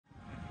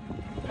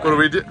What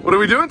are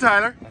we doing,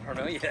 Tyler? I don't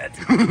know yet.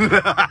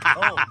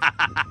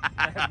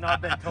 I have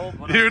not been told.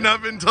 You've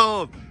not been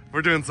told.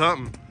 We're doing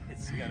something.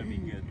 It's gonna be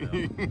good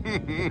though.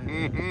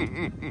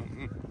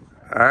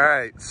 All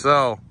right,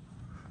 so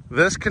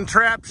this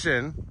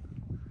contraption,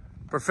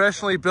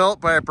 professionally built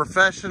by a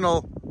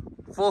professional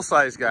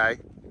full-size guy.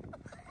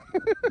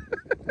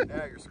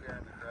 Yeah, you're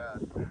scaring the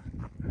crowd.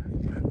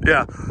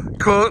 Yeah,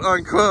 quote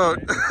unquote.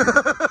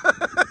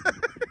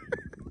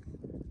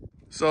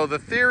 So the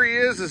theory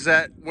is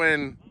that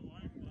when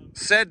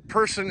said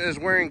person is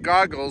wearing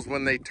goggles,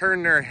 when they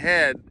turn their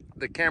head,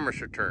 the camera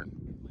should turn.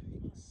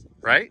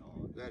 Right?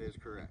 That is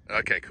correct.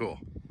 Okay, cool.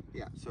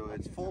 Yeah, so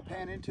it's full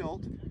pan and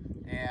tilt,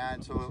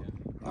 and so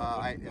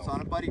it's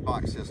on a buddy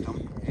box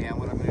system. And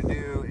what I'm going to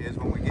do is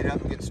when we get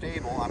up and get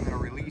stable, I'm going to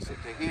release it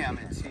to him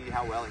and see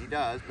how well he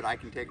does. But I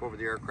can take over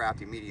the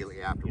aircraft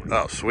immediately afterwards.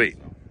 Oh, sweet.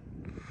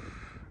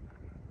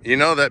 You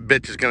know that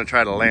bitch is going to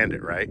try to land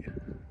it, right?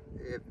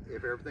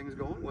 If everything's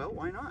going well,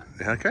 why not?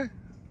 Okay.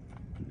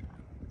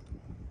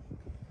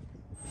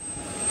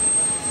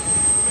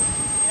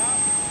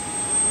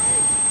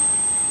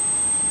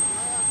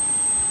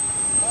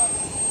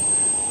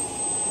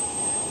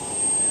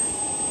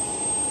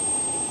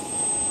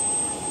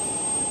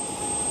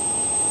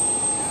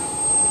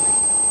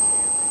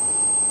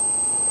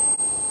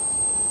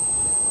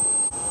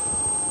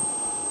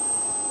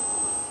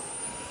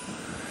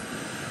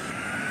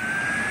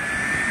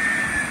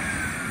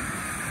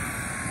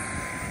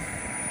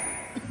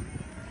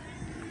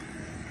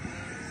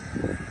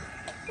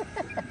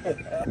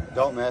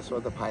 Don't mess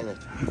with the pilot.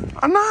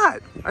 I'm not.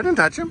 I didn't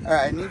touch him. All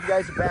right, I need you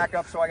guys to back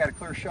up so I got a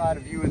clear shot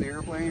of you in the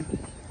airplane.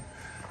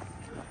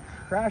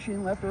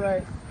 Crashing left or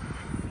right.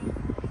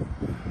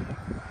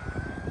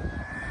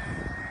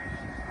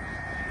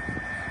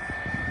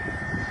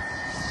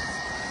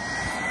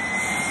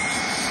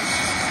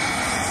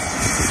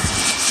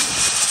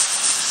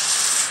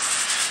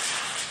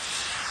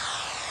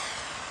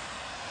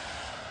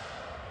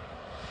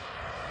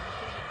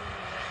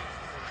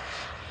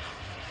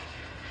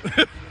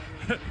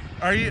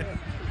 Are you?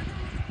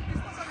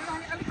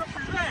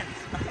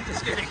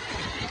 Just kidding.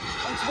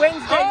 It's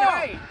Wednesday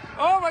night.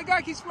 Oh my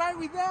God, he's flying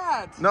with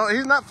that. No,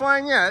 he's not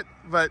flying yet,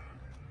 but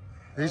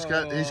he's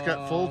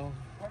got full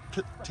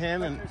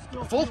 10 and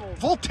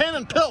full 10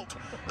 and pilt.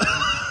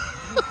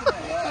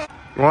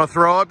 You want to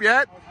throw up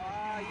yet?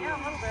 Yeah, a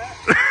little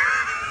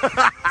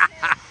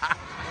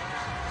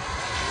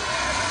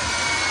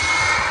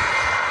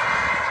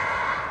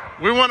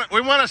bit.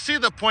 We want to see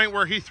the point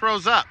where he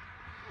throws up.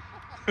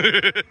 Right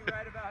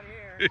about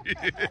here.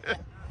 Yeah.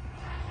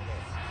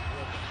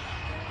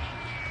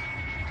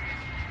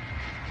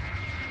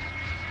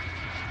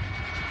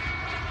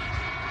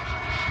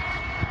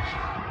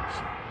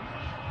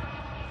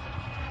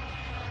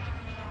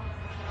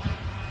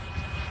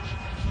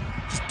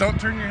 Just don't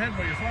turn your head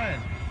while you're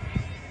flying.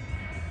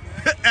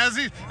 as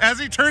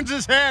he turns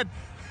his head.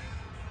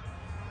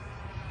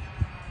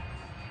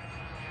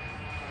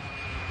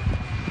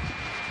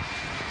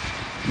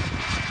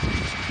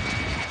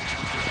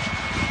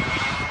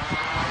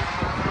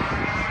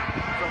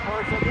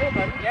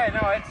 Yeah,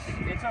 no,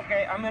 it's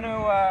okay. I'm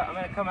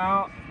gonna come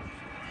out.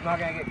 I'm not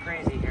gonna get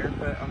crazy here,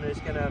 but I'm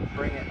just gonna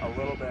bring it a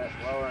little bit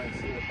lower and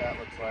see what that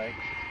looks like.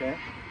 Okay.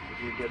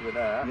 If you're good with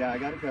that. Yeah, I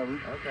got it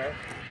covered. Okay.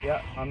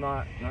 Yeah, I'm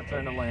not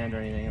trying to land or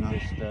anything. I'm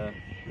just. You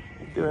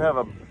do have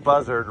a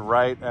buzzard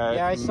right at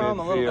Yeah, I saw him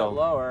a little bit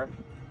lower.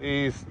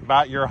 He's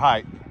about your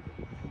height.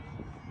 It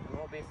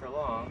won't be for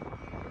long.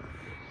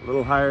 A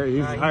little higher.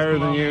 He's higher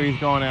than you.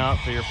 He's going out,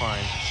 so you're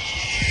fine.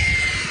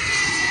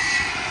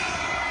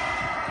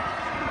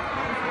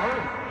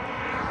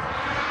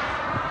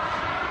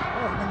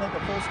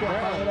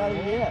 Pilot out of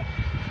you yet.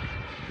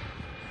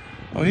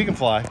 Oh, he can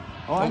fly.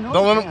 Oh, I know.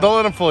 Don't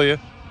let him fool you.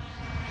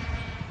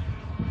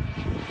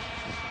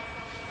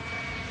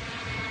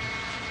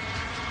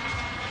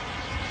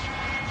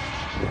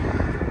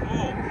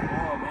 Oh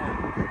man.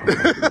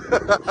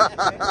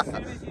 As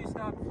soon as you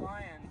stopped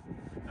flying,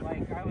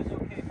 like I was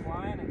okay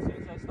flying, and as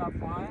soon as I stopped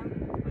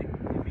flying, like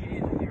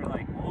immediately you're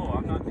like, "Whoa,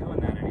 I'm not doing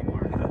that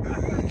anymore." Not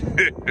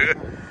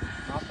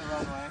the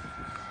runway.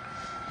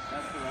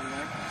 That's the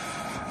runway.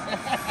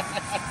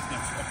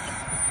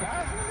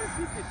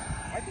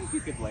 I think you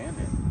could land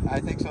it. I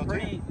think so too.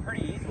 Pretty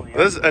easily.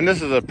 This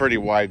is a pretty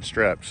wide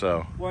strip,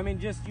 so. Well, I mean,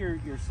 just your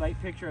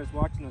sight picture. I was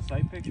watching the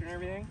sight picture and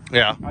everything.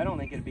 Yeah. I don't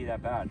think it'd be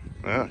that bad.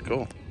 Yeah,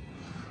 cool.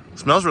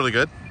 Smells really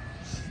good.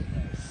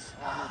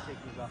 I'm gonna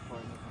take these off for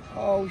you.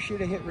 Oh, we should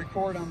have hit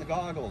record on the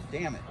goggles.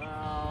 Damn it.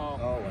 Oh.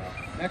 Oh well.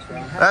 Next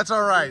round. That's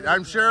all right.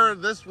 I'm sure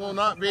this will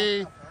not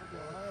be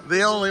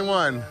the only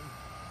one.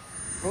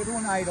 Go to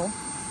an idle.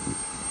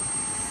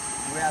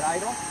 We at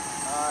idle?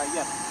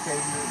 Yes. Okay,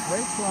 your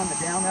brakes are on the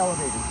down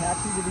elevator.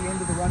 Taxi to the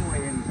end of the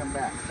runway and come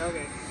back.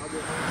 Okay. I'll do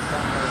it.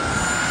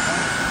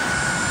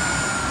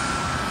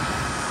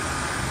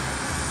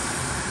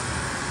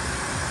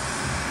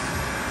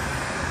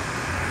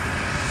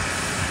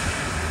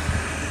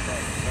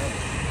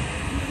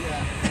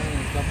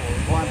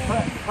 Well, I'm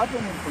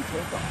prepping him for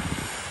takeoff.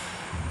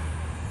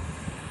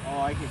 Oh,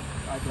 I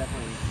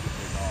definitely need to get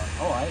this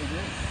off. Oh, I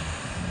agree.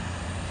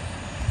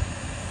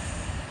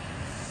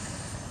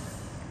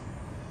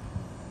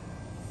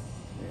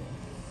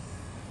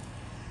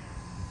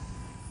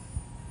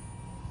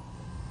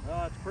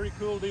 Well, it's a pretty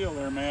cool deal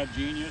there, Mad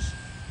Genius.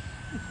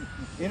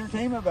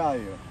 Entertainment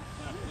value.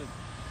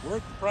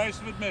 Worth the price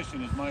of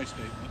admission is my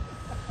statement.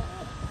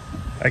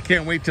 I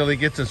can't wait till he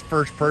gets his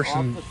first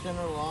person Off the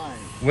center line.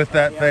 with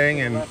that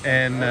thing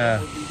and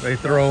they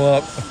throw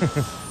up.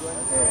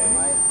 Okay,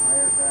 my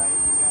aircraft.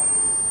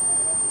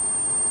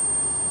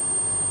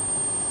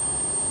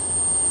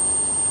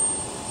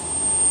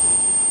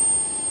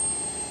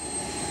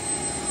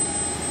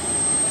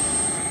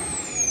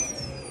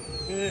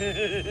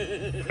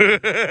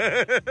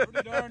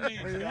 Pretty darn neat,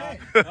 Scott.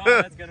 Oh,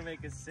 that's gonna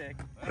make us sick.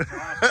 That's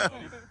awesome.